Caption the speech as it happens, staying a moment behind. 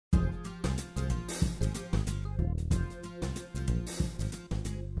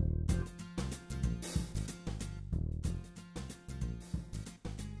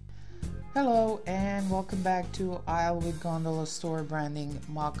Hello and welcome back to Aisle with Gondola store branding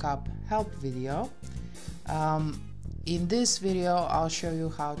mockup help video. In this video I'll show you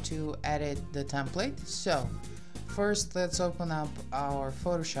how to edit the template. So first let's open up our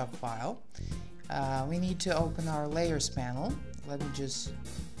Photoshop file. We need to open our layers panel. Let me just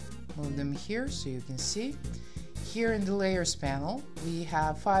move them here so you can see. Here in the layers panel we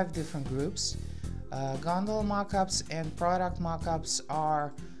have 5 different groups. Gondola mockups and product mockups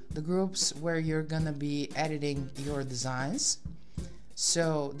are the groups where you're gonna be editing your designs.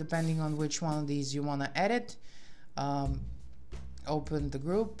 So depending on which one of these you want to edit, open the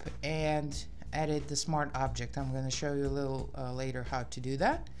group and edit the smart object. I'm going to show you a little later how to do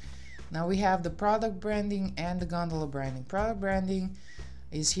that. Now we have the product branding and the gondola branding. Product branding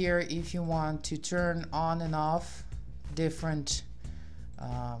is here if you want to turn on and off different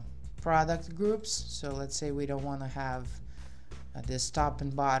product groups. So let's say we don't want to have this top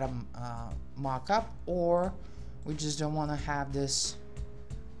and bottom mockup, or we just don't want to have this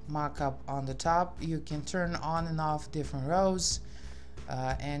mockup on the top. You can turn on and off different rows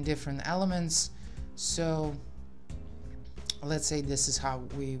and different elements. So let's say this is how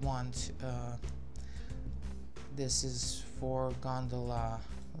we want this is for gondola.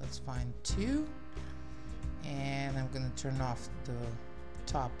 Let's find 2 and I'm gonna turn off the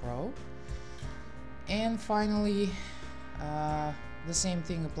top row. And finally the same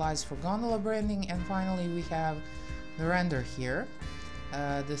thing applies for gondola branding. And finally we have the render here,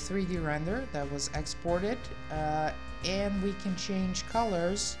 the 3D render that was exported, and we can change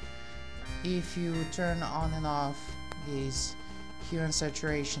colors if you turn on and off these hue and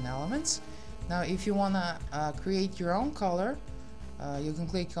saturation elements. Now if you want to create your own color, you can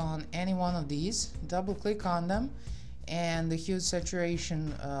click on any one of these, double click on them, and the hue and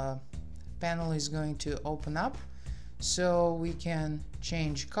saturation panel is going to open up. So we can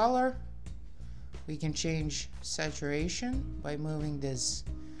change color, we can change saturation by moving this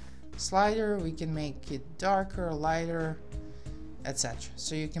slider, we can make it darker, lighter, etc.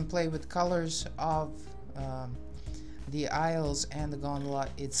 So you can play with colors of the aisles and the gondola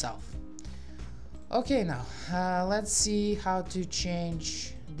itself. Okay, now let's see how to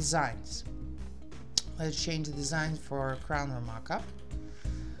change designs. Let's change the design for crowner mockup.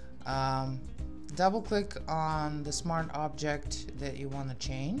 Double click on the smart object that you want to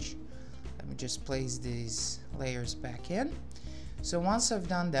change. Let me just place these layers back in. So once I've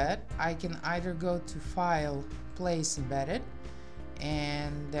done that, I can either go to File, Place Embedded,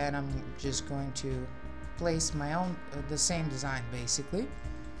 and then I'm just going to place my own the same design basically.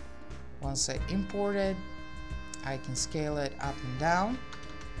 Once I import it, I can scale it up and down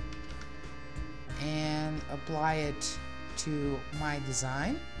and apply it to my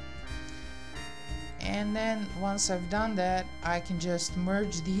design. And then once I've done that, I can just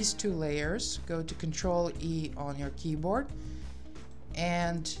merge these 2 layers, go to Control E on your keyboard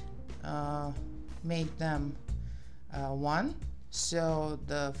and make them 1, so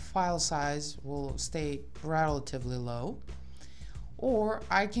the file size will stay relatively low. Or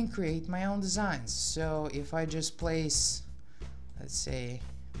I can create my own designs. So if I just place, let's say,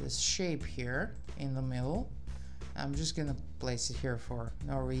 this shape here in the middle, I'm just gonna place it here for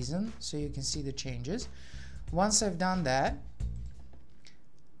no reason so you can see the changes. Once I've done that,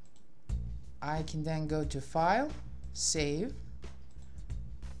 I can then go to File, Save,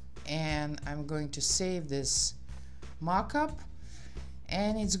 and I'm going to save this mockup,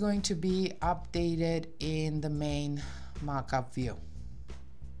 and it's going to be updated in the main mockup view.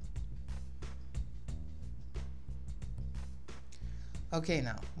 Okay,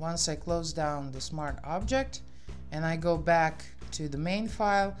 now once I close down the smart object and I go back to the main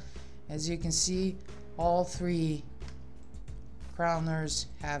file, as you can see, all 3 crowners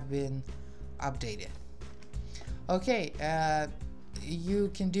have been updated. Okay,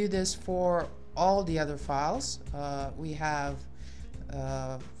 you can do this for all the other files. We have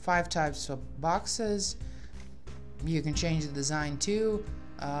 5 types of boxes. You can change the design too.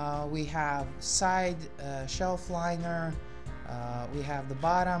 We have side shelf liner, we have the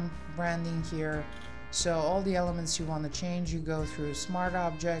bottom branding here. So all the elements you want to change, you go through smart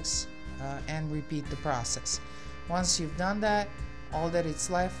objects and repeat the process. Once you've done that, all that is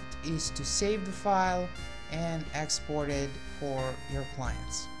left is to save the file and export it for your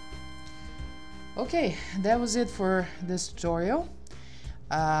clients. Okay, that was it for this tutorial.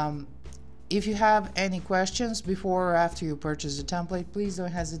 If you have any questions before or after you purchase the template, please don't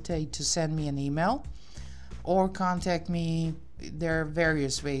hesitate to send me an email or contact me. There are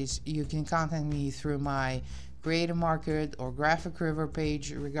various ways. You can contact me through my Creative Market or Graphic River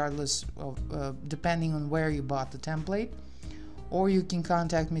page, regardless of depending on where you bought the template, or you can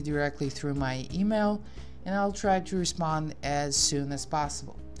contact me directly through my email, and I'll try to respond as soon as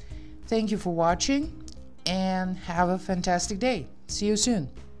possible. Thank you for watching, and have a fantastic day. See you soon.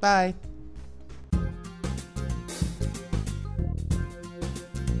 Bye.